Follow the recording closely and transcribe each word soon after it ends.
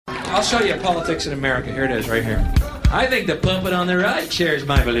I'll show you politics in America. Here it is, right here. I think the puppet on the right shares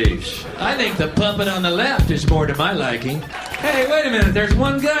my beliefs. I think the puppet on the left is more to my liking. Hey, wait a minute. There's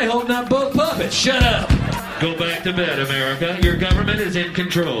one guy holding up both puppets. Shut up. Go back to bed, America. Your government is in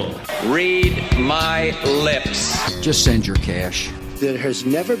control. Read my lips. Just send your cash. There has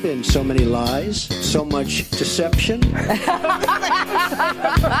never been so many lies, so much deception. Doesn't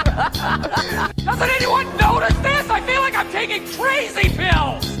anyone notice this? I feel like I'm taking crazy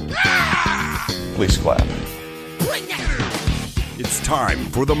pills. Please clap. It's time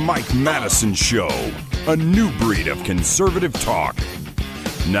for the Mike Madison Show, a new breed of conservative talk.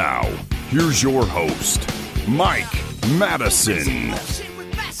 Now, here's your host, Mike Madison.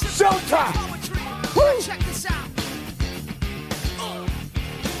 Showtime! Woo!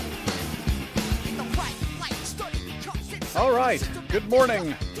 All right. Good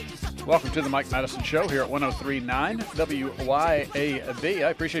morning. Welcome to the Mike Madison Show here at 103.9 WYAB. I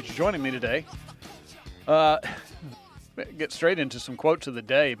appreciate you joining me today. Get straight into some quotes of the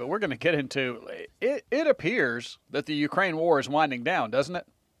day, but we're going to get into it. It appears that the Ukraine war is winding down, doesn't it?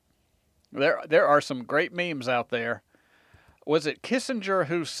 There are some great memes out there. Was it Kissinger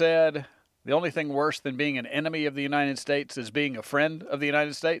who said the only thing worse than being an enemy of the United States is being a friend of the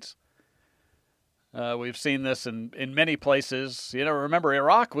United States? We've seen this in many places. You know, remember,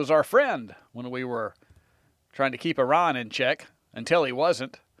 Iraq was our friend when we were trying to keep Iran in check until he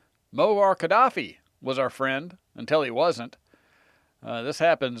wasn't. Muammar Gaddafi was our friend until he wasn't. This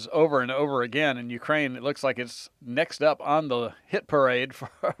happens over and over again in Ukraine. It looks like it's next up on the hit parade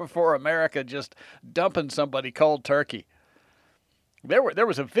for America just dumping somebody cold turkey. There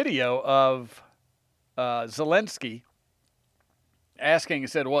was a video of Zelensky asking, he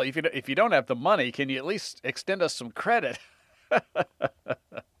said, well, if you don't have the money, can you at least extend us some credit?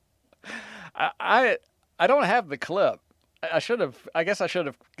 I don't have the clip. I guess I should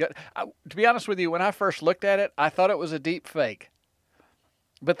have. To be honest with you, when I first looked at it, I thought it was a deep fake.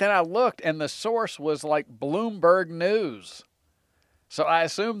 But then I looked, and the source was like Bloomberg News. So I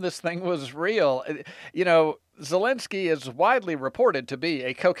assumed this thing was real. You know, Zelensky is widely reported to be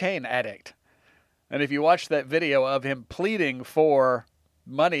a cocaine addict. And if you watch that video of him pleading for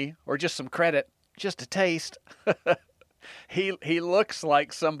money or just some credit, just a taste, he looks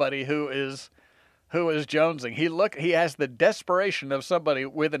like somebody who is jonesing. He has the desperation of somebody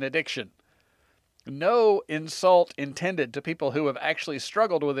with an addiction. No insult intended to people who have actually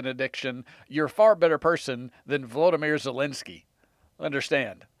struggled with an addiction. You're a far better person than Volodymyr Zelensky.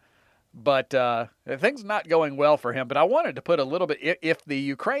 Understand. But things not going well for him. But I wanted to put a little bit, if the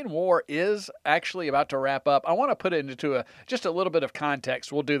Ukraine war is actually about to wrap up, I want to put it into just a little bit of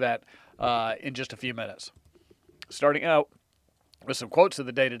context. We'll do that in just a few minutes. Starting out with some quotes of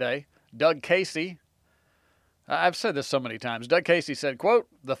the day today. Doug Casey, I've said this so many times. Doug Casey said, quote,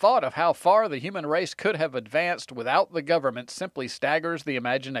 "The thought of how far the human race could have advanced without the government simply staggers the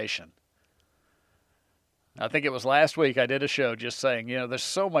imagination." I think it was last week I did a show just saying, you know, there's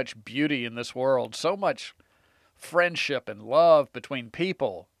so much beauty in this world, so much friendship and love between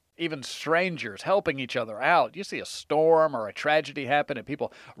people, even strangers helping each other out. You see a storm or a tragedy happen and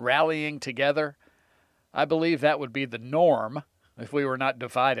people rallying together. I believe that would be the norm if we were not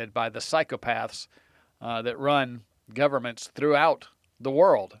divided by the psychopaths that run governments throughout the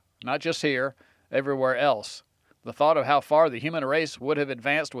world, not just here, everywhere else. The thought of how far the human race would have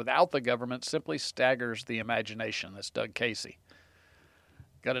advanced without the government simply staggers the imagination. That's Doug Casey.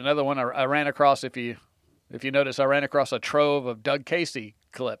 Got another one I ran across. If you notice, I ran across a trove of Doug Casey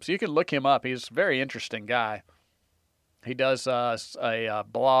clips. You can look him up. He's a very interesting guy. He does a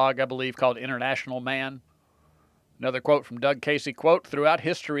blog, I believe, called International Man. Another quote from Doug Casey, quote, "Throughout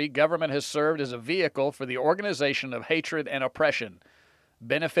history, government has served as a vehicle for the organization of hatred and oppression,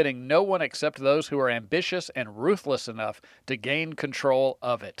 benefiting no one except those who are ambitious and ruthless enough to gain control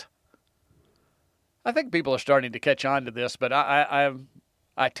of it." I think people are starting to catch on to this, but I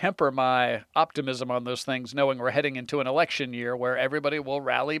temper my optimism on those things knowing we're heading into an election year where everybody will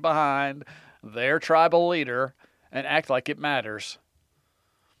rally behind their tribal leader and act like it matters.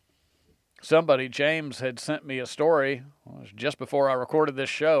 Somebody, James, had sent me a story just before I recorded this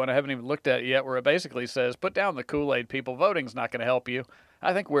show, and I haven't even looked at it yet, where it basically says, put down the Kool-Aid, people. Voting's not going to help you.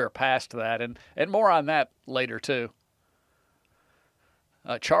 I think we're past that, and more on that later, too.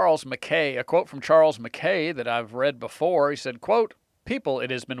 Charles Mackay, a quote from Charles Mackay that I've read before. He said, quote, "People, it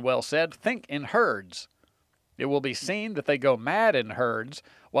has been well said, think in herds. It will be seen that they go mad in herds,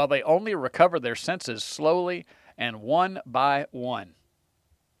 while they only recover their senses slowly and one by one."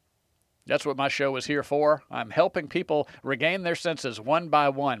 That's what my show is here for. I'm helping people regain their senses one by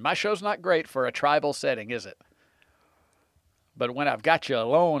one. My show's not great for a tribal setting, is it? But when I've got you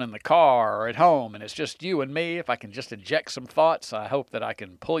alone in the car or at home and it's just you and me, if I can just inject some thoughts, I hope that I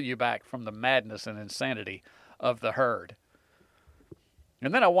can pull you back from the madness and insanity of the herd.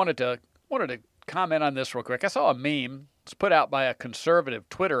 And then I wanted to comment on this real quick. I saw a meme. It's put out by a conservative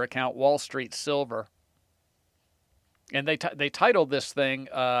Twitter account, Wall Street Silver. And they titled this thing,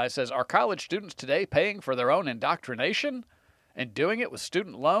 it says, "Are college students today paying for their own indoctrination and doing it with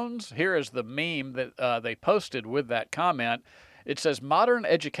student loans?" Here is the meme that they posted with that comment. It says, "Modern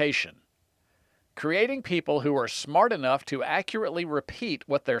education, creating people who are smart enough to accurately repeat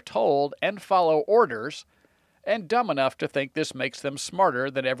what they're told and follow orders, and dumb enough to think this makes them smarter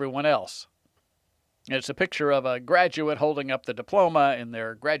than everyone else." And it's a picture of a graduate holding up the diploma in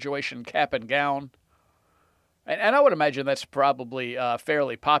their graduation cap and gown. And I would imagine that's probably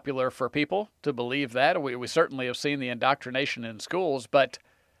fairly popular for people to believe that. We certainly have seen the indoctrination in schools, but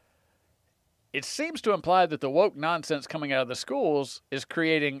it seems to imply that the woke nonsense coming out of the schools is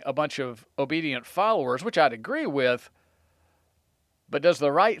creating a bunch of obedient followers, which I'd agree with. But does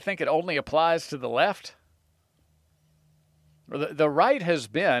the right think it only applies to the left? The right has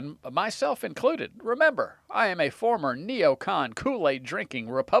been, myself included. Remember, I am a former neocon, Kool-Aid drinking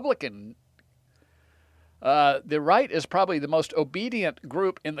Republican. The right is probably the most obedient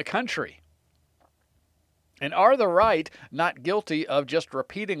group in the country. And are the right not guilty of just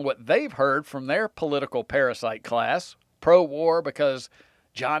repeating what they've heard from their political parasite class, pro-war because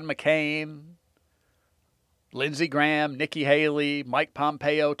John McCain, Lindsey Graham, Nikki Haley, Mike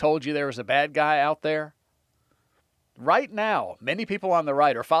Pompeo told you there was a bad guy out there? Right now, many people on the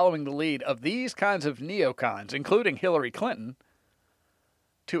right are following the lead of these kinds of neocons, including Hillary Clinton,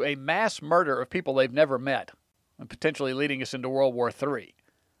 to a mass murder of people they've never met, and potentially leading us into World War III.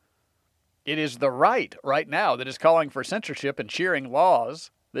 It is the right now that is calling for censorship and cheering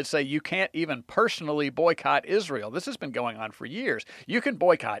laws that say you can't even personally boycott Israel. This has been going on for years. You can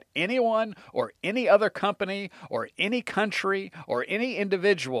boycott anyone or any other company or any country or any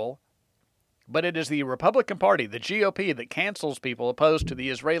individual, but it is the Republican Party, the GOP, that cancels people opposed to the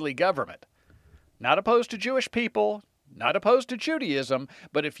Israeli government. Not opposed to Jewish people, not opposed to Judaism,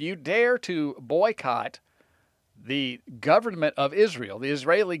 but if you dare to boycott the government of Israel, the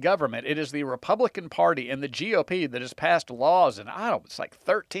Israeli government, it is the Republican Party and the GOP that has passed laws in, it's like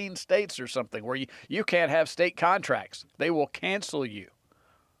 13 states or something where you can't have state contracts. They will cancel you.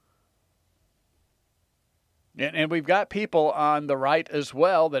 And we've got people on the right as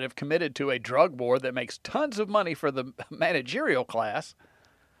well that have committed to a drug war that makes tons of money for the managerial class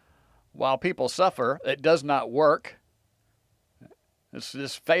while people suffer. It does not work. It's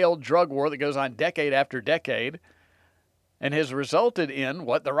this failed drug war that goes on decade after decade and has resulted in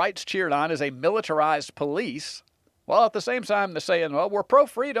what the right's cheered on as a militarized police, while at the same time they're saying, well, we're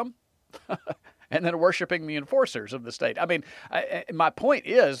pro-freedom, and then worshiping the enforcers of the state. I mean, my point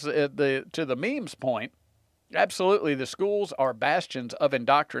is, to the meme's point, absolutely the schools are bastions of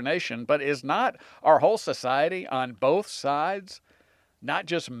indoctrination, but is not our whole society on both sides not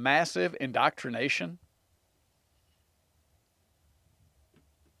just massive indoctrination?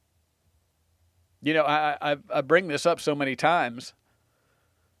 You know, I bring this up so many times,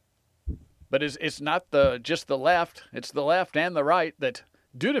 but it's not just the left. It's the left and the right that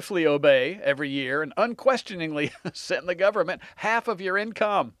dutifully obey every year and unquestioningly send the government half of your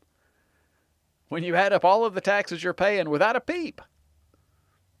income when you add up all of the taxes you're paying without a peep.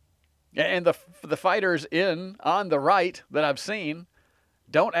 And the fighters on the right that I've seen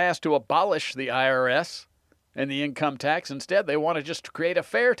don't ask to abolish the IRS and the income tax. Instead, they want to just create a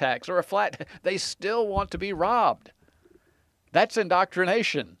fair tax or a flat. They still want to be robbed. That's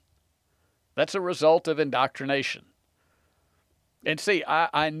indoctrination. That's a result of indoctrination. And see,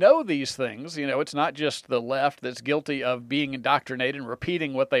 I know these things. You know, it's not just the left that's guilty of being indoctrinated and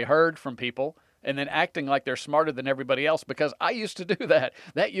repeating what they heard from people and then acting like they're smarter than everybody else, because I used to do that.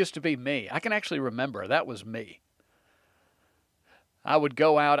 That used to be me. I can actually remember that was me. I would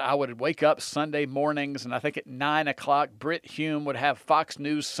go out, I would wake up Sunday mornings, and I think at 9 o'clock, Britt Hume would have Fox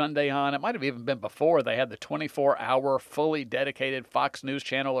News Sunday on. It might have even been before they had the 24-hour, fully dedicated Fox News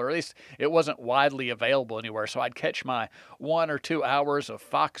channel, or at least it wasn't widely available anywhere. So I'd catch my 1 or 2 hours of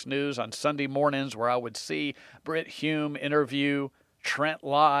Fox News on Sunday mornings where I would see Britt Hume interview Trent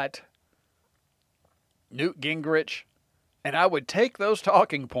Lott, Newt Gingrich, and I would take those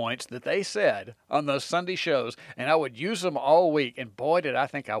talking points that they said on those Sunday shows, and I would use them all week. And boy, did I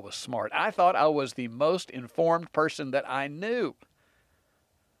think I was smart. I thought I was the most informed person that I knew,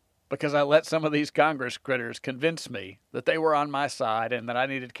 because I let some of these Congress critters convince me that they were on my side and that I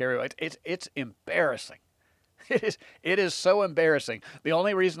needed to carry it. It's embarrassing. It is so embarrassing. The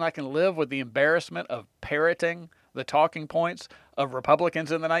only reason I can live with the embarrassment of parroting the talking points of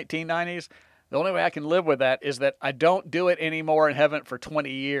Republicans in the 1990s, the only way I can live with that is that I don't do it anymore and haven't for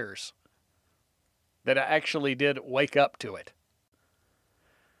 20 years. That I actually did wake up to it.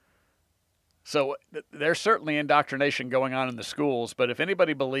 So there's certainly indoctrination going on in the schools, but if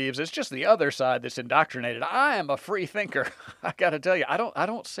anybody believes it's just the other side that's indoctrinated, I am a free thinker. I got to tell you, I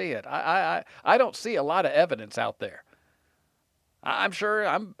don't see it. I don't see a lot of evidence out there. I'm sure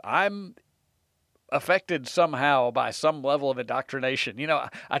I'm affected somehow by some level of indoctrination. You know,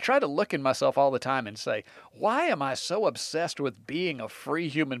 I try to look in myself all the time and say, why am I so obsessed with being a free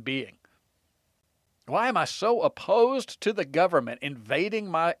human being? Why am I so opposed to the government invading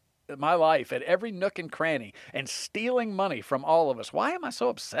my life at every nook and cranny and stealing money from all of us? Why am I so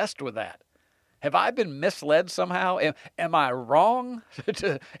obsessed with that? Have I been misled somehow? Am I wrong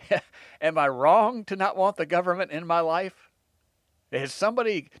am I wrong to not want the government in my life? Has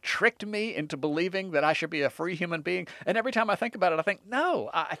somebody tricked me into believing that I should be a free human being? And every time I think about it, I think, no,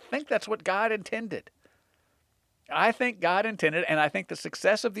 I think that's what God intended. I think God intended, and I think the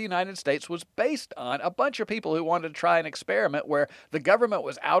success of the United States was based on a bunch of people who wanted to try an experiment where the government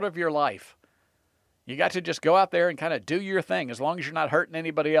was out of your life. You got to just go out there and kind of do your thing as long as you're not hurting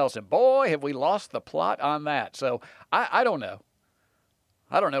anybody else. And boy, have we lost the plot on that. So I don't know.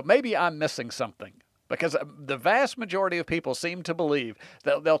 I don't know. Maybe I'm missing something because the vast majority of people seem to believe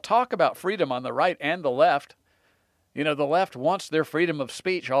that they'll talk about freedom on the right and the left. You know, the left wants their freedom of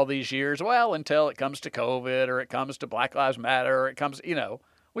speech all these years, well, until it comes to COVID or it comes to Black Lives Matter or it comes, you know,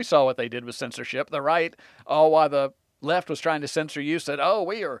 we saw what they did with censorship. The right, while the left was trying to censor you, said,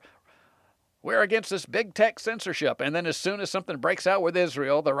 we're against this big tech censorship. And then as soon as something breaks out with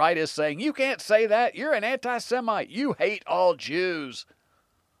Israel, the right is saying, you can't say that. You're an anti-Semite. You hate all Jews.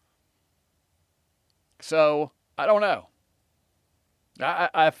 So, I don't know.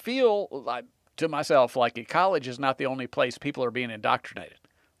 I feel like, to myself, like college is not the only place people are being indoctrinated.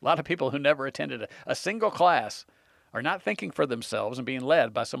 A lot of people who never attended a single class are not thinking for themselves and being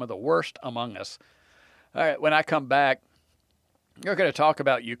led by some of the worst among us. All right, when I come back, we're going to talk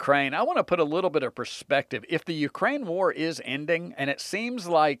about Ukraine. I want to put a little bit of perspective. If the Ukraine war is ending, and it seems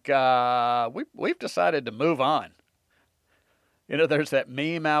like we've decided to move on. You know, there's that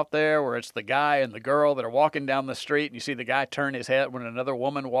meme out there where it's the guy and the girl that are walking down the street, and you see the guy turn his head when another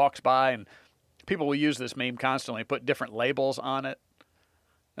woman walks by, and people will use this meme constantly, put different labels on it.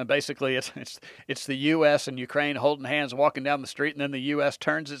 And basically it's the U.S. and Ukraine holding hands walking down the street, and then the U.S.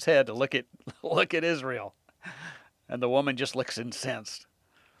 turns its head to look at Israel. And the woman just looks incensed.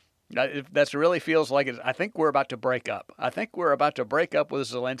 That really feels like it. I think we're about to break up. I think we're about to break up with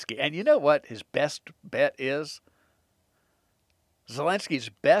Zelensky. And you know what his best bet is? Zelensky's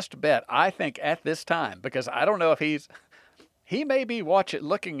best bet, I think, at this time, because I don't know if he may be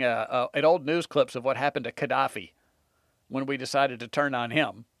looking at old news clips of what happened to Gaddafi when we decided to turn on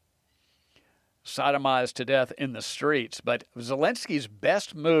him, sodomized to death in the streets. But Zelensky's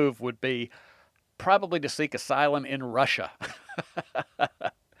best move would be probably to seek asylum in Russia.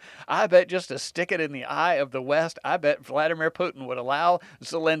 I bet just to stick it in the eye of the West, I bet Vladimir Putin would allow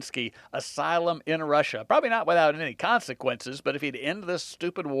Zelensky asylum in Russia. Probably not without any consequences, but if he'd end this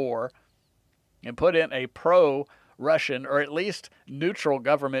stupid war and put in a pro-Russian or at least neutral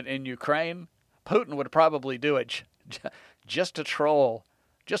government in Ukraine, Putin would probably do it just to troll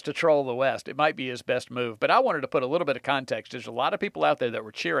the West. It might be his best move. But I wanted to put a little bit of context. There's a lot of people out there that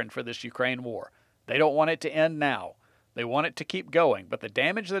were cheering for this Ukraine war. They don't want it to end now. They want it to keep going. But the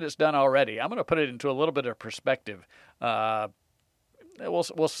damage that it's done already, I'm going to put it into a little bit of perspective. We'll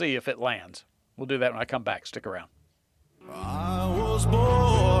see if it lands. We'll do that when I come back. Stick around. I was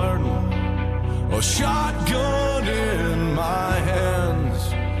born, a shotgun in my hands,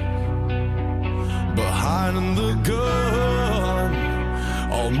 behind the gun,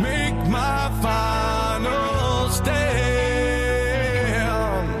 I'll make my final stand.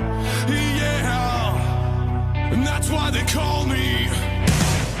 Yeah, and that's why they call me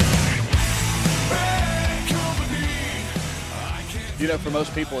Bad Company. You know, for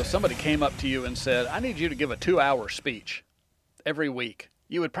most people, if somebody came up to you and said, I need you to give a 2-hour speech every week,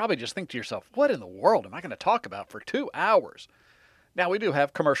 you would probably just think to yourself, what in the world am I going to talk about for 2 hours? Now, we do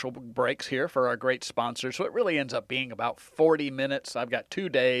have commercial breaks here for our great sponsors, so it really ends up being about 40 minutes. I've got 2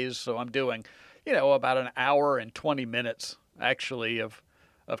 days, so I'm doing, about an hour and 20 minutes, actually, of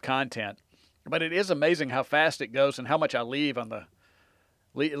content. But it is amazing how fast it goes and how much I leave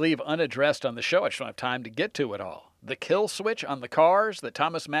unaddressed on the show. I just don't have time to get to it all. The kill switch on the cars that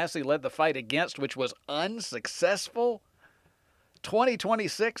Thomas Massey led the fight against, which was unsuccessful.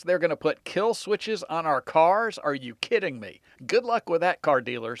 2026, they're going to put kill switches on our cars. Are you kidding me? Good luck with that, car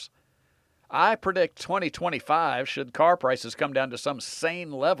dealers. I predict 2025, should car prices come down to some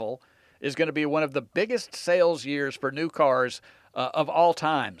sane level, is going to be one of the biggest sales years for new cars of all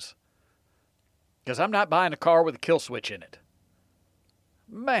times. Because I'm not buying a car with a kill switch in it.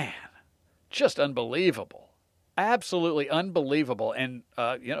 Man, just unbelievable. Absolutely unbelievable. And,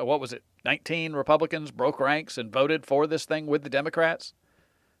 what was it? 19 Republicans broke ranks and voted for this thing with the Democrats.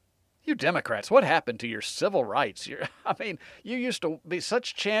 You Democrats, what happened to your civil rights? You used to be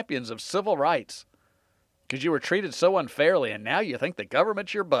such champions of civil rights because you were treated so unfairly, and now you think the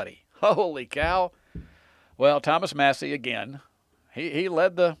government's your buddy. Holy cow. Well, Thomas Massey, again, he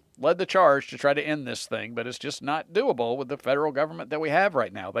led the charge to try to end this thing, but it's just not doable with the federal government that we have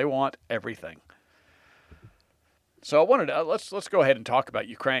right now. They want everything. So I wanted to, let's go ahead and talk about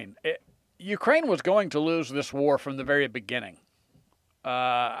Ukraine. Ukraine was going to lose this war from the very beginning.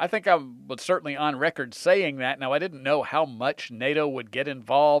 I think I was certainly on record saying that. Now, I didn't know how much NATO would get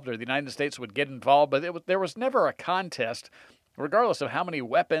involved or the United States would get involved, but there was never a contest. Regardless of how many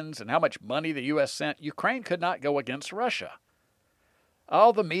weapons and how much money the U.S. sent, Ukraine could not go against Russia.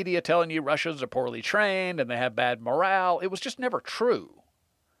 All the media telling you Russians are poorly trained and they have bad morale, it was just never true.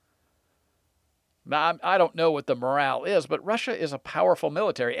 Now, I don't know what the morale is, but Russia is a powerful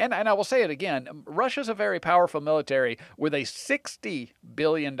military. And I will say it again, Russia's a very powerful military with a $60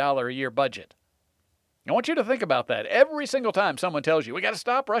 billion a year budget. I want you to think about that. Every single time someone tells you, we got to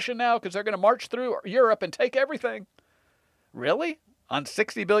stop Russia now because they're going to march through Europe and take everything. Really? On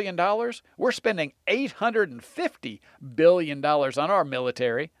 $60 billion? We're spending $850 billion on our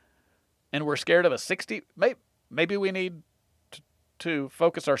military, and we're scared of a 60? Maybe we need to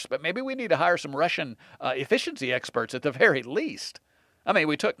focus maybe we need to hire some Russian efficiency experts at the very least. I mean,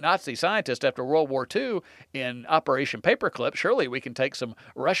 we took Nazi scientists after World War II in Operation Paperclip. Surely we can take some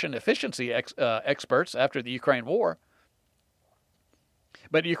Russian efficiency experts after the Ukraine war.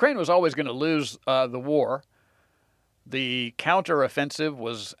 But Ukraine was always going to lose the war. The counteroffensive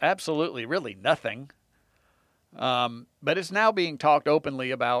was absolutely really nothing. But it's now being talked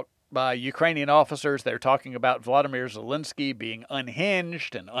openly about by Ukrainian officers. They're talking about Vladimir Zelensky being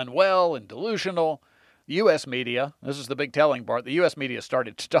unhinged and unwell and delusional. U.S. media, this is the big telling part, the U.S. media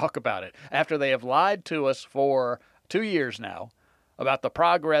started to talk about it after they have lied to us for 2 years now about the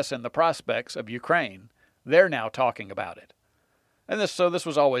progress and the prospects of Ukraine. They're now talking about it. And this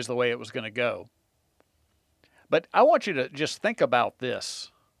was always the way it was going to go. But I want you to just think about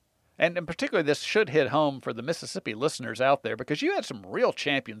this. And in particular, this should hit home for the Mississippi listeners out there, because you had some real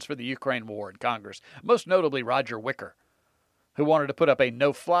champions for the Ukraine war in Congress, most notably Roger Wicker, who wanted to put up a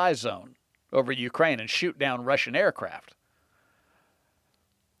no-fly zone over Ukraine and shoot down Russian aircraft.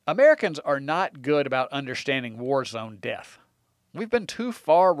 Americans are not good about understanding war zone death. We've been too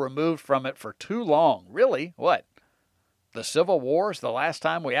far removed from it for too long. Really? What? The Civil War is the last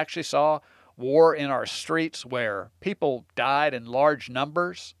time we actually saw war in our streets where people died in large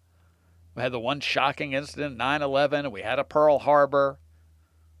numbers? We had the one shocking incident, 9/11, and we had a Pearl Harbor.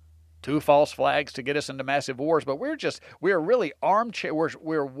 2 false flags to get us into massive wars, but we're really armchair,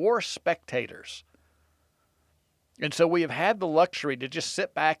 we're war spectators. And so we have had the luxury to just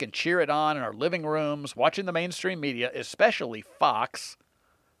sit back and cheer it on in our living rooms, watching the mainstream media, especially Fox,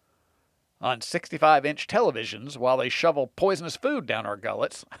 on 65-inch televisions while they shovel poisonous food down our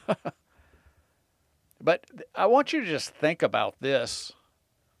gullets. But I want you to just think about this.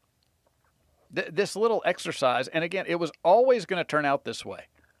 This little exercise, and again, it was always going to turn out this way.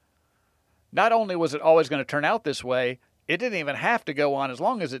 Not only was it always going to turn out this way, it didn't even have to go on as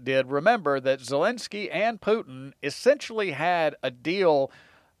long as it did. Remember that Zelensky and Putin essentially had a deal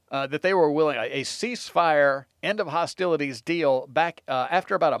that they were willing, a ceasefire, end of hostilities deal back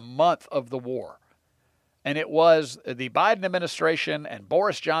after about a month of the war. And it was the Biden administration and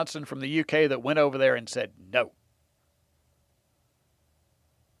Boris Johnson from the UK that went over there and said no.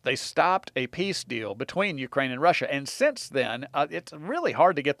 They stopped a peace deal between Ukraine and Russia. And since then, it's really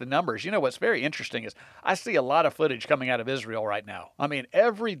hard to get the numbers. You know, what's very interesting is I see a lot of footage coming out of Israel right now. I mean,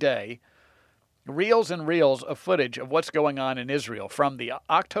 every day, reels and reels of footage of what's going on in Israel, from the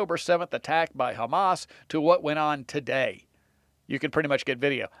October 7th attack by Hamas to what went on today. You can pretty much get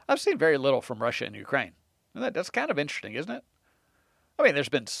video. I've seen very little from Russia and Ukraine. And that's kind of interesting, isn't it? I mean, there's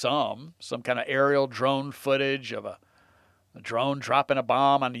been some kind of aerial drone footage of a drone dropping a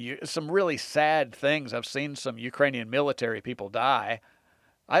bomb on some really sad things. I've seen some Ukrainian military people die.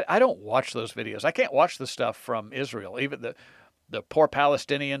 I don't watch those videos. I can't watch the stuff from Israel. Even the poor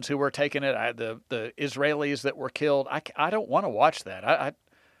Palestinians who were taking it, the Israelis that were killed. I don't want to watch that.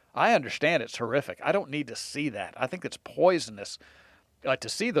 I understand it's horrific. I don't need to see that. I think it's poisonous to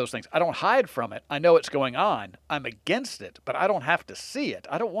see those things. I don't hide from it. I know it's going on. I'm against it, but I don't have to see it.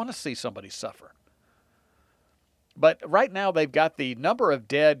 I don't want to see somebody suffer. But right now they've got the number of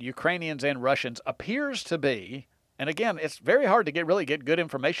dead Ukrainians and Russians appears to be, and again, it's very hard to really get good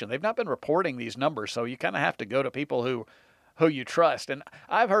information. They've not been reporting these numbers, so you kind of have to go to people who you trust. And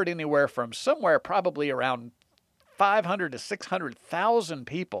I've heard anywhere from somewhere probably around 500 to 600,000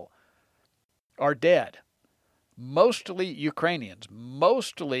 people are dead. Mostly Ukrainians,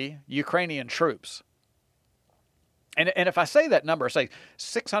 mostly Ukrainian troops. And if I say that number, say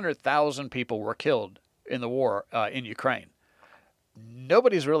 600,000 people were killed in the war in Ukraine,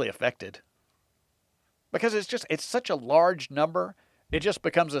 nobody's really affected. Because it's such a large number, it just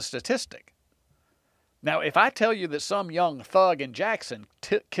becomes a statistic. Now, if I tell you that some young thug in Jackson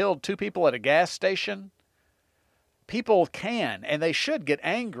killed 2 people at a gas station, people can and they should get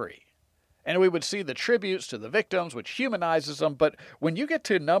angry. And we would see the tributes to the victims, which humanizes them. But when you get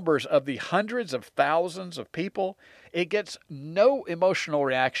to numbers of the hundreds of thousands of people, it gets no emotional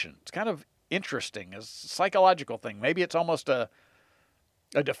reaction. It's kind of interesting. It's a psychological thing. Maybe it's almost a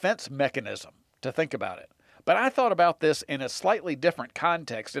defense mechanism to think about it. But I thought about this in a slightly different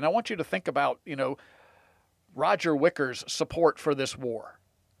context. And I want you to think about, Roger Wicker's support for this war.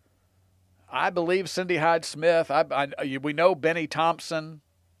 I believe Cindy Hyde-Smith. We know Benny Thompson.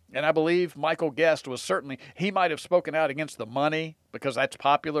 And I believe Michael Guest he might have spoken out against the money because that's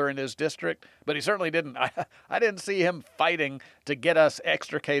popular in his district, but he certainly didn't. I didn't see him fighting to get us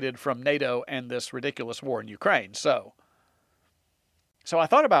extricated from NATO and this ridiculous war in Ukraine. So I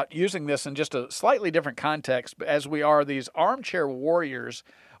thought about using this in just a slightly different context as we are these armchair warriors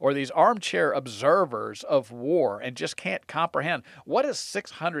or these armchair observers of war and just can't comprehend what does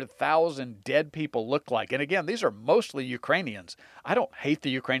 600,000 dead people look like. And again, these are mostly Ukrainians. I don't hate the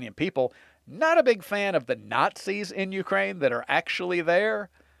Ukrainian people. Not a big fan of the Nazis in Ukraine that are actually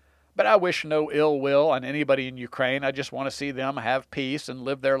there. But I wish no ill will on anybody in Ukraine. I just want to see them have peace and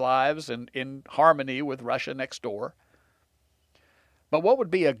live their lives in harmony with Russia next door. But what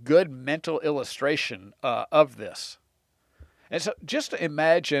would be a good mental illustration of this? And so just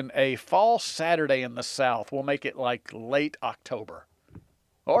imagine a fall Saturday in the South. We'll make it like late October.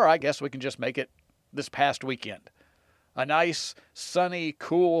 Or I guess we can just make it this past weekend. A nice, sunny,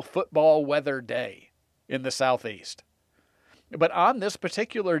 cool football weather day in the Southeast. But on this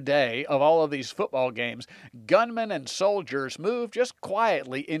particular day of all of these football games, gunmen and soldiers move just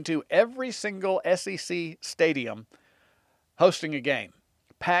quietly into every single SEC stadium hosting a game,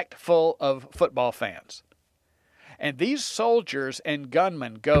 packed full of football fans. And these soldiers and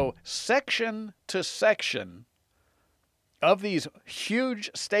gunmen go section to section of these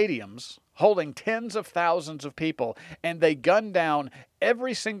huge stadiums holding tens of thousands of people, and they gun down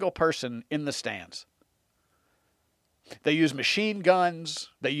every single person in the stands. They use machine guns,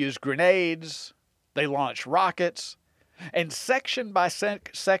 they use grenades, they launch rockets, and section by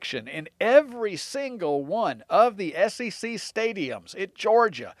section in every single one of the SEC stadiums at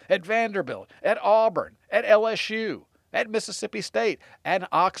Georgia, at Vanderbilt, at Auburn, at LSU, at Mississippi State, and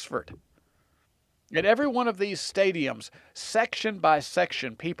Oxford. At every one of these stadiums, section by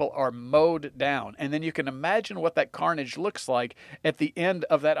section, people are mowed down. And then you can imagine what that carnage looks like at the end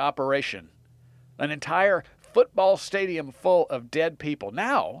of that operation. An entire football stadium full of dead people.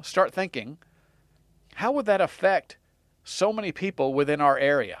 Now, start thinking, how would that affect so many people within our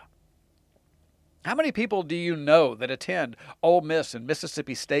area? How many people do you know that attend Ole Miss and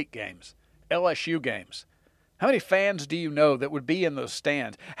Mississippi State games, LSU games? How many fans do you know that would be in those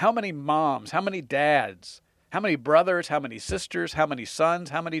stands? How many moms? How many dads? How many brothers? How many sisters? How many sons?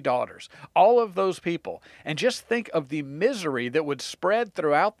 How many daughters? All of those people. And just think of the misery that would spread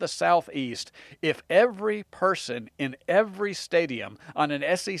throughout the Southeast if every person in every stadium on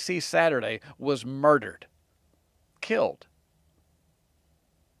an SEC Saturday was murdered, killed.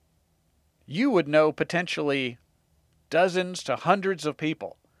 You would know potentially dozens to hundreds of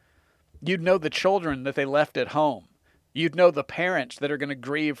people. You'd know the children that they left at home. You'd know the parents that are going to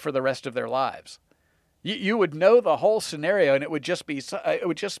grieve for the rest of their lives. You would know the whole scenario, and it would just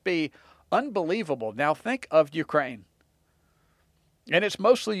be unbelievable. Now think of Ukraine. And it's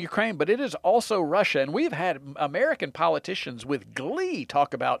mostly Ukraine, but it is also Russia. And we've had American politicians with glee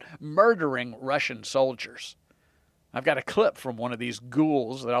talk about murdering Russian soldiers. I've got a clip from one of these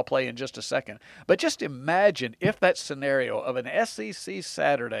ghouls that I'll play in just a second. But just imagine if that scenario of an SEC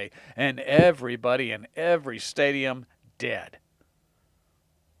Saturday and everybody in every stadium dead.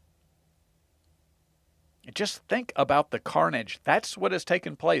 Just think about the carnage. That's what has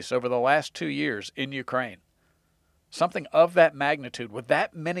taken place over the last 2 years in Ukraine. Something of that magnitude, with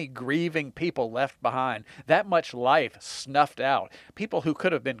that many grieving people left behind, that much life snuffed out, people who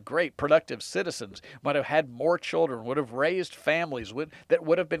could have been great, productive citizens, might have had more children, would have raised families, that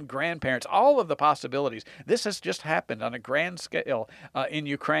would have been grandparents, all of the possibilities. This has just happened on a grand scale in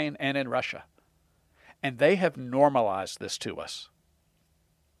Ukraine and in Russia. And they have normalized this to us.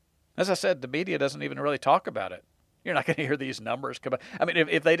 As I said, the media doesn't even really talk about it. You're not going to hear these numbers come out. I mean,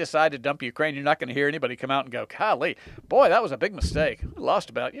 if they decide to dump Ukraine, you're not going to hear anybody come out and go, golly, boy, that was a big mistake. We lost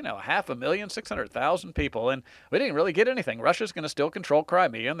about, 500,600,000 people, and we didn't really get anything. Russia's going to still control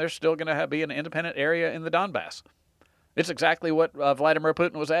Crimea, and there's still going to be an independent area in the Donbass. It's exactly what Vladimir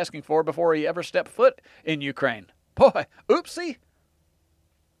Putin was asking for before he ever stepped foot in Ukraine. Boy, oopsie.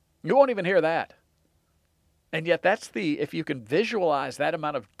 You won't even hear that. And yet if you can visualize that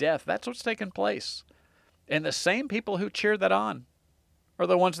amount of death, that's what's taken place. And the same people who cheered that on are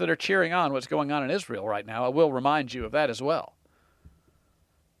the ones that are cheering on what's going on in Israel right now. I will remind you of that as well.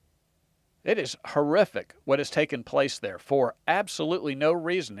 It is horrific what has taken place there for absolutely no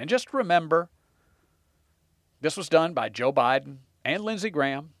reason. And just remember, this was done by Joe Biden and Lindsey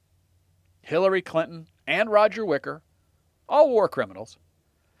Graham, Hillary Clinton and Roger Wicker, all war criminals.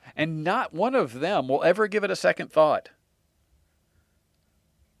 And not one of them will ever give it a second thought.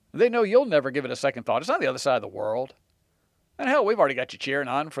 They know you'll never give it a second thought. It's not the other side of the world. And hell, we've already got you cheering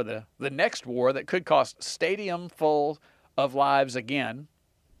on for the next war that could cost stadium full of lives again.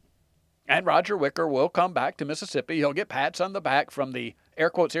 And Roger Wicker will come back to Mississippi. He'll get pats on the back from the, air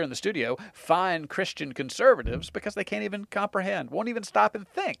quotes here in the studio, fine Christian conservatives because they can't even comprehend, won't even stop and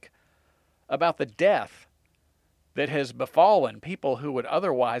think about the death that has befallen people who would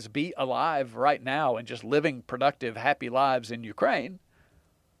otherwise be alive right now and just living productive, happy lives in Ukraine.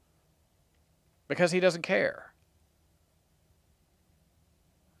 Because he doesn't care.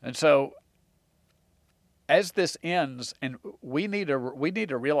 And so, as this ends, and we need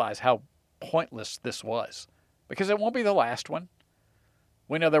to realize how pointless this was, because it won't be the last one.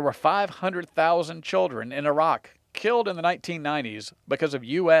 We know there were 500,000 children in Iraq killed in the 1990s because of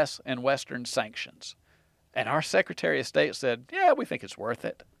U.S. and Western sanctions. And our Secretary of State said, yeah, we think it's worth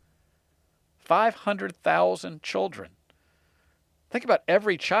it. 500,000 children. Think about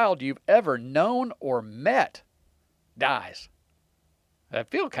every child you've ever known or met dies. That'd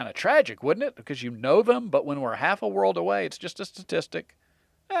feel kind of tragic, wouldn't it? Because you know them, but when we're half a world away, it's just a statistic.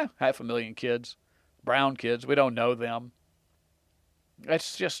 500,000 kids, brown kids, we don't know them.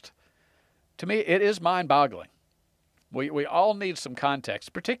 It's just, to me, it is mind-boggling. We all need some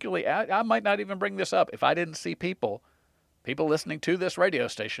context, particularly, I might not even bring this up if I didn't see people listening to this radio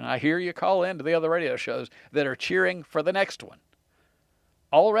station. I hear you call in to the other radio shows that are cheering for the next one.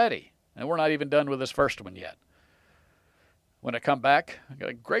 Already, and we're not even done with this first one yet. When I come back, I got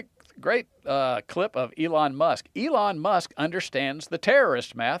a great clip of Elon Musk. Elon Musk understands the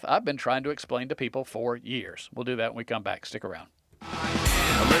terrorist math I've been trying to explain to people for years. We'll do that when we come back. Stick around.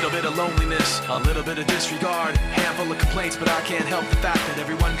 A little bit of loneliness, a little bit of disregard, handful of complaints, but I can't help the fact that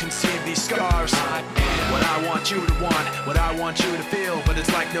everyone can see these scars. I am what I want you to want, what I want you to feel, but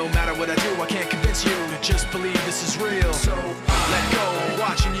it's like no matter what I do, I can't convince you to just believe this is real. So let go of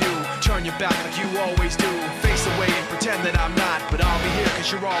watching you, turn your back like you always do, face away and pretend that I'm not, but I'll be here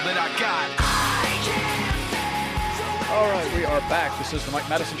cause you're all that I got. All right, we are back. This is the Mike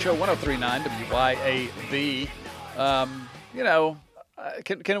Madison Show, 103.9 WYAB.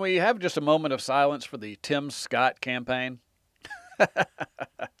 Can we have just a moment of silence for the Tim Scott campaign?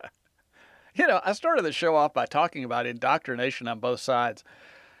 I started the show off by talking about indoctrination on both sides.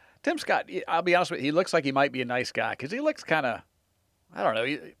 Tim Scott, I'll be honest with you, he looks like he might be a nice guy because he looks kind of, I don't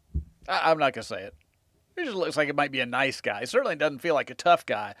know, I'm not going to say it. He just looks like he might be a nice guy. He certainly doesn't feel like a tough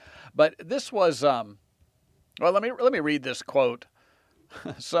guy. But this was, well, let me read this quote.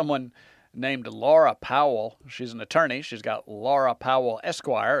 Someone named Laura Powell. She's an attorney. She's got Laura Powell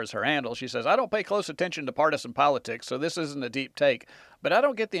Esquire as her handle. She says, I don't pay close attention to partisan politics, so this isn't a deep take, but I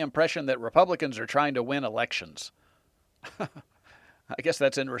don't get the impression that Republicans are trying to win elections. I guess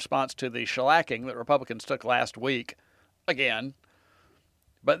that's in response to the shellacking that Republicans took last week. Again.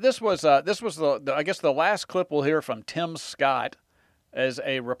 But this was the last clip we'll hear from Tim Scott as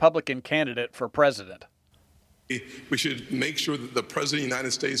a Republican candidate for president. We should make sure that the President of the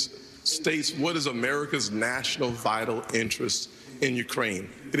United States states what is America's national vital interest in Ukraine.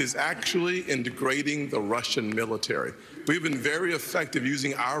 It is actually in degrading the Russian military. We've been very effective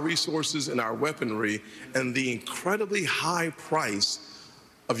using our resources and our weaponry and the incredibly high price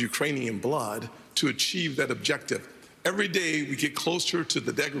of Ukrainian blood to achieve that objective. Every day we get closer to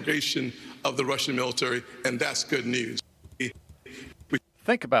the degradation of the Russian military, and that's good news.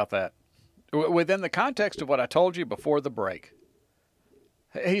 Think about that. Within the context of what I told you before the break,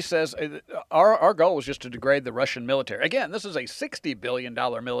 he says our goal was just to degrade the Russian military. Again, this is a $60 billion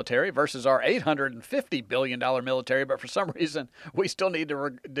military versus our $850 billion military, but for some reason we still need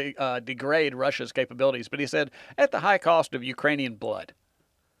to degrade Russia's capabilities. But he said, at the high cost of Ukrainian blood.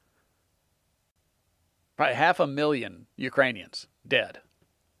 Probably 500,000 Ukrainians dead.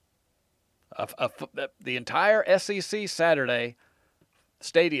 The entire SEC Saturday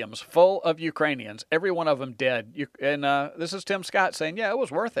stadiums full of Ukrainians, every one of them dead. And this is Tim Scott saying, yeah, it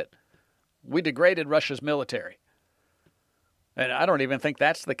was worth it. We degraded Russia's military. And I don't even think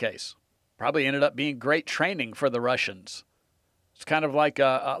that's the case. Probably ended up being great training for the Russians. It's kind of like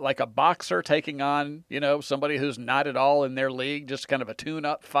a boxer taking on, somebody who's not at all in their league, just kind of a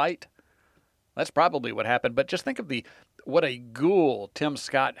tune-up fight. That's probably what happened. But just think of what a ghoul Tim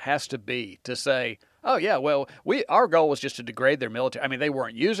Scott has to be to say, oh, yeah, well, our goal was just to degrade their military. I mean, they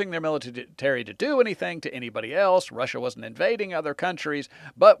weren't using their military to do anything to anybody else. Russia wasn't invading other countries,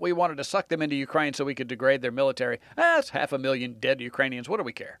 but we wanted to suck them into Ukraine so we could degrade their military. That's 500,000 dead Ukrainians. What do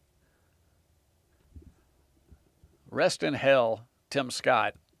we care? Rest in hell, Tim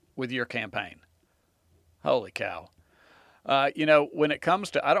Scott, with your campaign. Holy cow. When it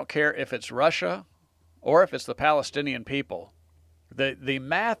comes to, I don't care if it's Russia or if it's the Palestinian people, the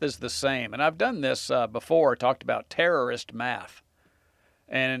math is the same. And I've done this before, talked about terrorist math.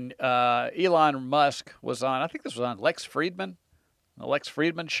 And Elon Musk was on, I think this was on Lex Friedman, the Lex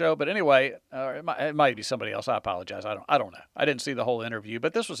Friedman show. But anyway, it might be somebody else. I apologize. I don't know. I didn't see the whole interview,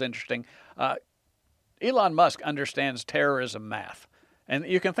 but this was interesting. Elon Musk understands terrorism math. And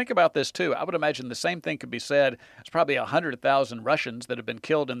you can think about this, too. I would imagine the same thing could be said. There's probably 100,000 Russians that have been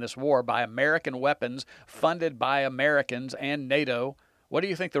killed in this war by American weapons, funded by Americans and NATO. What do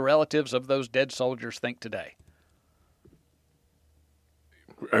you think the relatives of those dead soldiers think today?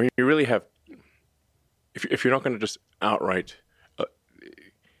 I mean, you really have, if you're not going to just outright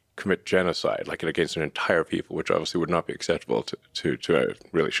commit genocide, like against an entire people, which obviously would not be acceptable to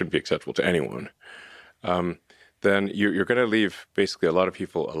really shouldn't be acceptable to anyone, then you're going to leave basically a lot of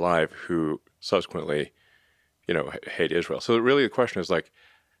people alive who subsequently, hate Israel. So really the question is like,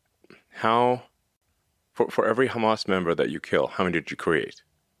 how, for every Hamas member that you kill, how many did you create?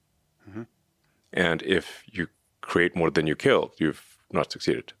 Mm-hmm. And if you create more than you killed, you've not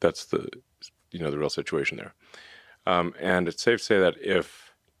succeeded. That's the real situation there. And it's safe to say that if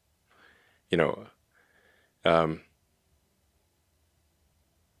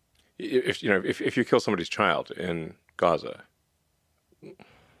you kill somebody's child in Gaza,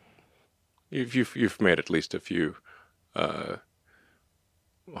 you've made at least a few Hamas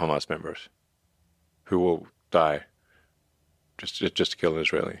members who will die just to kill an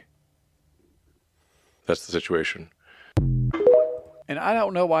Israeli. That's the situation. And I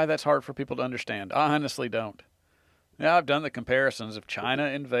don't know why that's hard for people to understand. I honestly don't. Now, I've done the comparisons. If China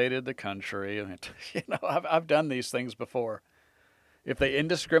invaded the country, I've done these things before. If they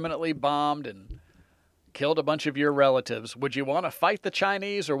indiscriminately bombed and killed a bunch of your relatives, would you want to fight the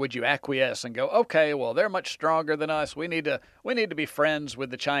Chinese, or would you acquiesce and go, okay, well, they're much stronger than us. We need to be friends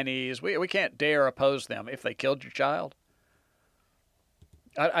with the Chinese. We can't dare oppose them if they killed your child?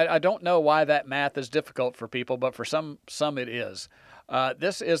 I don't know why that math is difficult for people, but for some it is.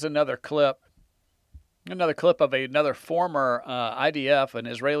 This is another clip of another former IDF, an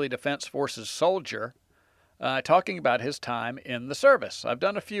Israeli Defense Forces soldier, talking about his time in the service. I've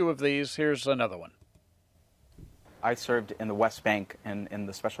done a few of these. Here's another one. I served in the West Bank and in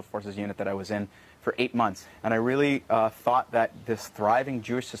the Special Forces unit that I was in for 8 months. And I really thought that this thriving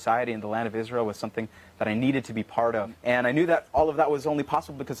Jewish society in the land of Israel was something that I needed to be part of. And I knew that all of that was only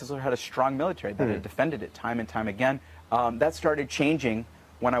possible because Israel had a strong military that had defended it time and time again. That started changing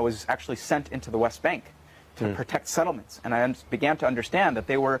when I was actually sent into the West Bank to protect settlements. And I began to understand that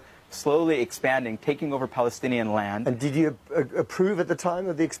they were slowly expanding, taking over Palestinian land. And did you approve at the time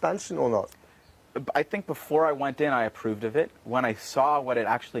of the expansion or not? I think before I went in, I approved of it. When I saw what it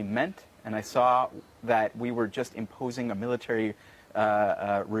actually meant, and I saw that we were just imposing a military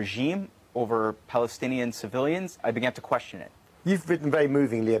regime over Palestinian civilians, I began to question it. You've written very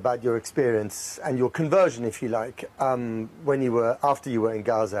movingly about your experience and your conversion, if you like, after you were in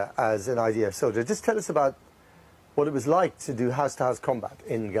Gaza as an IDF soldier. Just tell us about what it was like to do house-to-house combat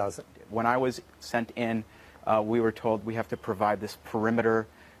in Gaza. When I was sent in, we were told we have to provide this perimeter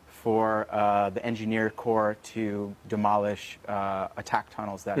for the engineer corps to demolish attack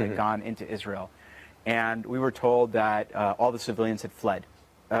tunnels that had gone into Israel. And we were told that all the civilians had fled.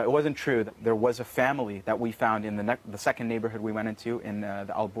 It wasn't true. There was a family that we found in the second neighborhood we went into, in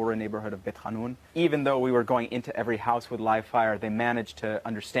the Al-Bura neighborhood of Beit Hanun. Even though we were going into every house with live fire, they managed to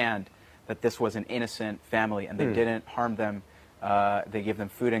understand that this was an innocent family and they didn't harm them. They gave them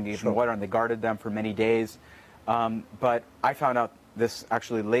food and gave them water, and they guarded them for many days. But I found out this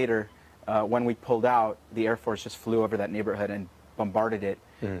actually later. When we pulled out, the Air Force just flew over that neighborhood and bombarded it,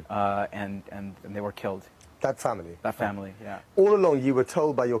 and they were killed. That family? That family, yeah. All along you were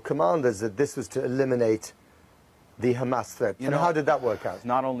told by your commanders that this was to eliminate the Hamas threat. And how did that work out?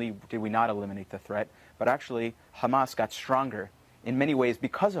 Not only did we not eliminate the threat, but actually Hamas got stronger in many ways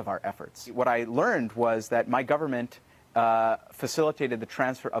because of our efforts. What I learned was that my government facilitated the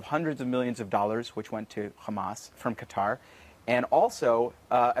transfer of hundreds of millions of dollars, which went to Hamas from Qatar. And also,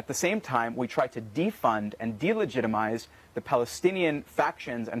 at the same time, we tried to defund and delegitimize the Palestinian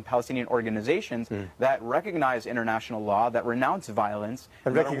factions and Palestinian organizations that recognize international law, that renounce violence.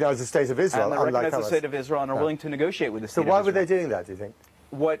 And recognize the State of Israel. And that recognize the State of Israel and are willing to negotiate with the State of Israel. So why were they doing that, do you think?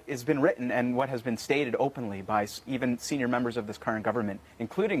 What has been written and what has been stated openly by even senior members of this current government,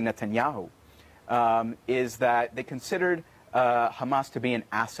 including Netanyahu, is that they considered Hamas to be an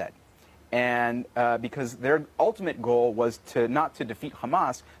asset. And because their ultimate goal was not to defeat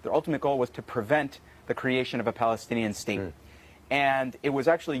Hamas, their ultimate goal was to prevent the creation of a Palestinian state. And it was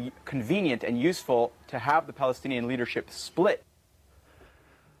actually convenient and useful to have the Palestinian leadership split.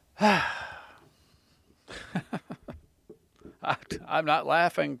 I'm not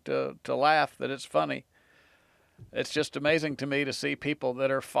laughing to laugh that it's funny. It's just amazing to me to see people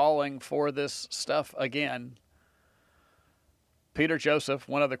that are falling for this stuff again. Peter Joseph,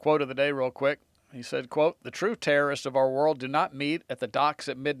 one other quote of the day real quick. He said, quote, "The true terrorists of our world do not meet at the docks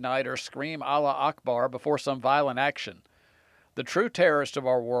at midnight or scream Allah Akbar before some violent action. The true terrorists of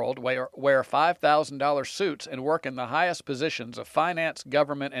our world wear $5,000 suits and work in the highest positions of finance,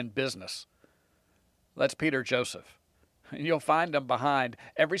 government, and business." That's Peter Joseph. And you'll find them behind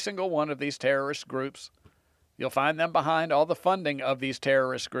every single one of these terrorist groups. You'll find them behind all the funding of these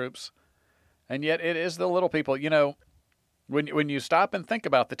terrorist groups. And yet it is the little people. You know, when you stop and think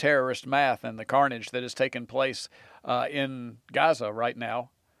about the terrorist math and the carnage that has taken place in Gaza right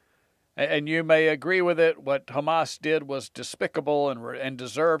now, and you may agree with it, what Hamas did was despicable and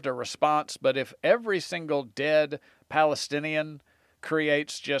deserved a response, but if every single dead Palestinian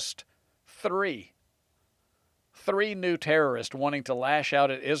creates just three new terrorists wanting to lash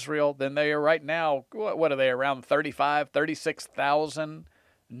out at Israel, then they are right now, what are they, around 36,000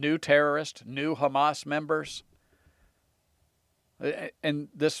 new terrorists, new Hamas members? And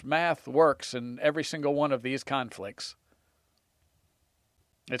this math works in every single one of these conflicts.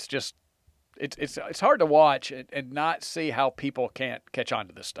 It's just, it's hard to watch and not see how people can't catch on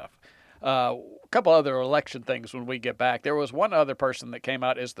to this stuff. A couple other election things when we get back. There was one other person that came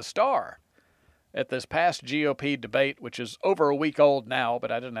out as the star at this past GOP debate, which is over a week old now, but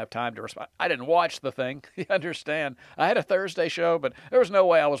I didn't have time to respond. I didn't watch the thing. You understand? I had a Thursday show, but there was no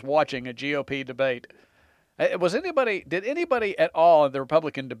way I was watching a GOP debate. Did anybody at all in the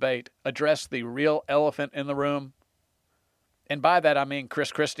Republican debate address the real elephant in the room? And by that, I mean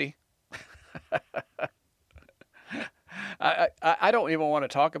Chris Christie. I don't even want to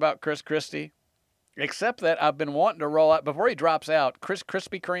talk about Chris Christie, except that I've been wanting to roll out, before he drops out,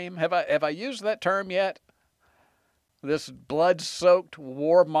 Krispy Kreme. Have I used that term yet? This blood-soaked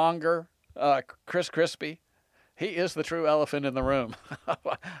warmonger, Chris Christie. He is the true elephant in the room.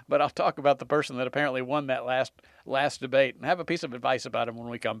 But I'll talk about the person that apparently won that last debate and have a piece of advice about him when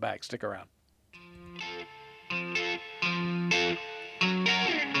we come back. Stick around.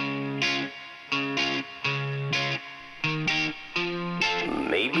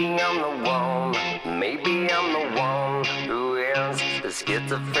 Maybe I'm the one who is the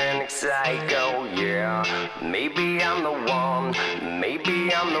schizophrenic psycho, yeah. Maybe I'm the one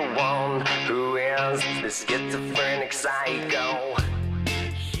who is the schizophrenic psycho.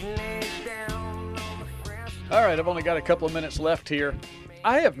 All right, I've only got a couple of minutes left here.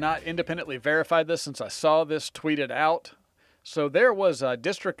 I have not independently verified this since I saw this tweeted out. So there was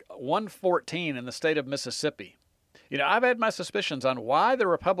District 114 in the state of Mississippi. You know, I've had my suspicions on why the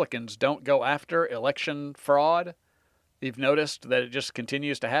Republicans don't go after election fraud. You've noticed that it just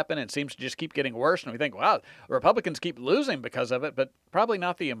continues to happen and seems to just keep getting worse. And we think, wow, Republicans keep losing because of it, but probably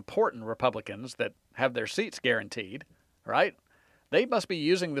not the important Republicans that have their seats guaranteed, right? They must be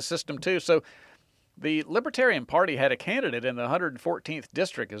using the system too. So the Libertarian Party had a candidate in the 114th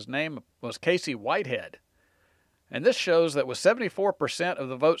district. His name was Casey Whitehead. And this shows that with 74% of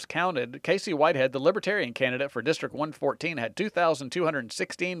the votes counted, Casey Whitehead, the Libertarian candidate for District 114, had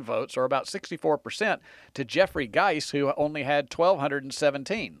 2,216 votes, or about 64%, to Jeffrey Geis, who only had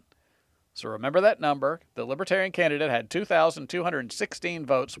 1,217. So remember that number. The Libertarian candidate had 2,216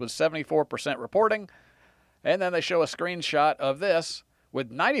 votes with 74% reporting. And then they show a screenshot of this,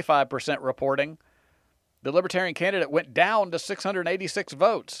 With 95% reporting, the Libertarian candidate went down to 686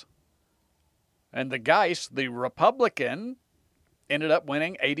 votes. And the Geist, the Republican, ended up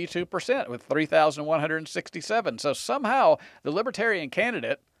winning 82% with 3,167. So somehow the Libertarian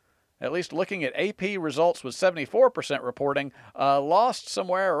candidate, at least looking at AP results with 74% reporting, lost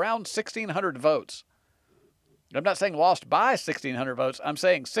somewhere around 1,600 votes. I'm not saying lost by 1,600 votes. I'm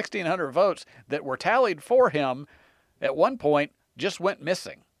saying 1,600 votes that were tallied for him at one point just went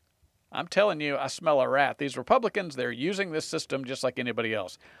missing. I'm telling you, I smell a rat. These Republicans, they're using this system just like anybody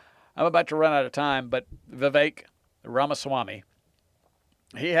else. I'm about to run out of time, but Vivek Ramaswamy,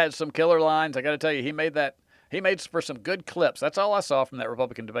 he had some killer lines. I got to tell you, he made for some good clips. That's all I saw from that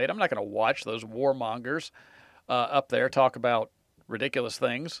Republican debate. I'm not going to watch those warmongers up there talk about ridiculous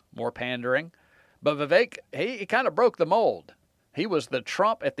things, more pandering. But Vivek, he kind of broke the mold. He was the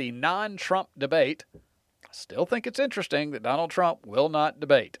Trump at the non-Trump debate. I still think it's interesting that Donald Trump will not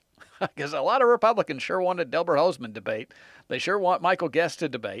debate. Because a lot of Republicans sure wanted Delbert Hosemann debate. They sure want Michael Guest to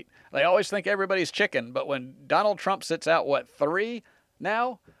debate. They always think everybody's chicken. But when Donald Trump sits out, 3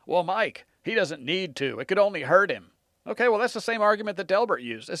 now? Well, Mike, he doesn't need to. It could only hurt him. Okay, well, that's the same argument that Delbert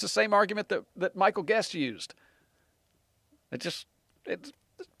used. It's the same argument that Michael Guest used. It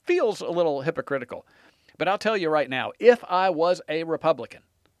feels a little hypocritical. But I'll tell you right now, if I was a Republican,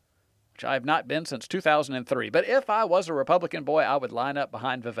 which I have not been since 2003, but if I was a Republican, boy, I would line up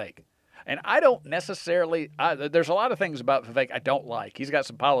behind Vivek. And I don't necessarily, there's a lot of things about Vivek I don't like. He's got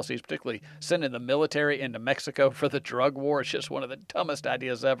some policies, particularly sending the military into Mexico for the drug war. It's just one of the dumbest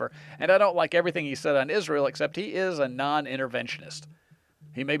ideas ever. And I don't like everything he said on Israel, except he is a non-interventionist.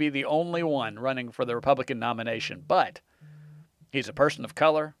 He may be the only one running for the Republican nomination, but he's a person of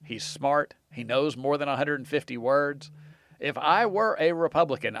color. He's smart. He knows more than 150 words. If I were a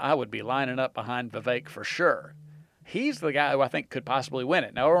Republican, I would be lining up behind Vivek for sure. He's the guy who I think could possibly win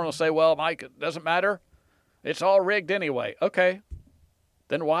it. Now, everyone will say, well, Mike, it doesn't matter. It's all rigged anyway. Okay.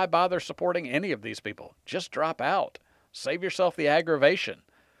 Then why bother supporting any of these people? Just drop out. Save yourself the aggravation.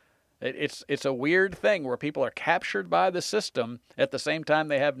 It's a weird thing where people are captured by the system at the same time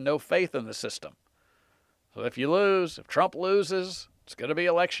they have no faith in the system. So if Trump loses, it's going to be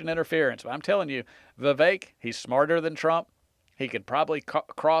election interference. But I'm telling you, Vivek, he's smarter than Trump. He could probably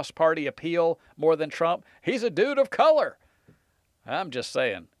cross-party appeal more than Trump. He's a dude of color. I'm just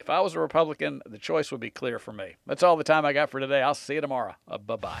saying, if I was a Republican, the choice would be clear for me. That's all the time I got for today. I'll see you tomorrow.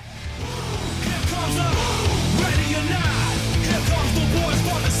 Bye-bye. Here comes the ready or not. Here comes the boys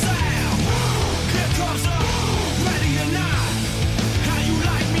for the sound. Here comes the ready or not. How you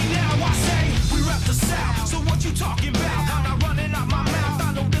like me now? I say we rep the South. So what you talking about? I'm not running out my mouth.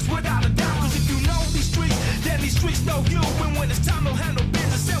 I know this without a doubt. Cause if you know these streets, then these streets know you. And when it's time to handle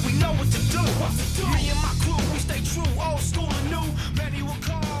business, then we know what to do. Me and my crew, we stay true.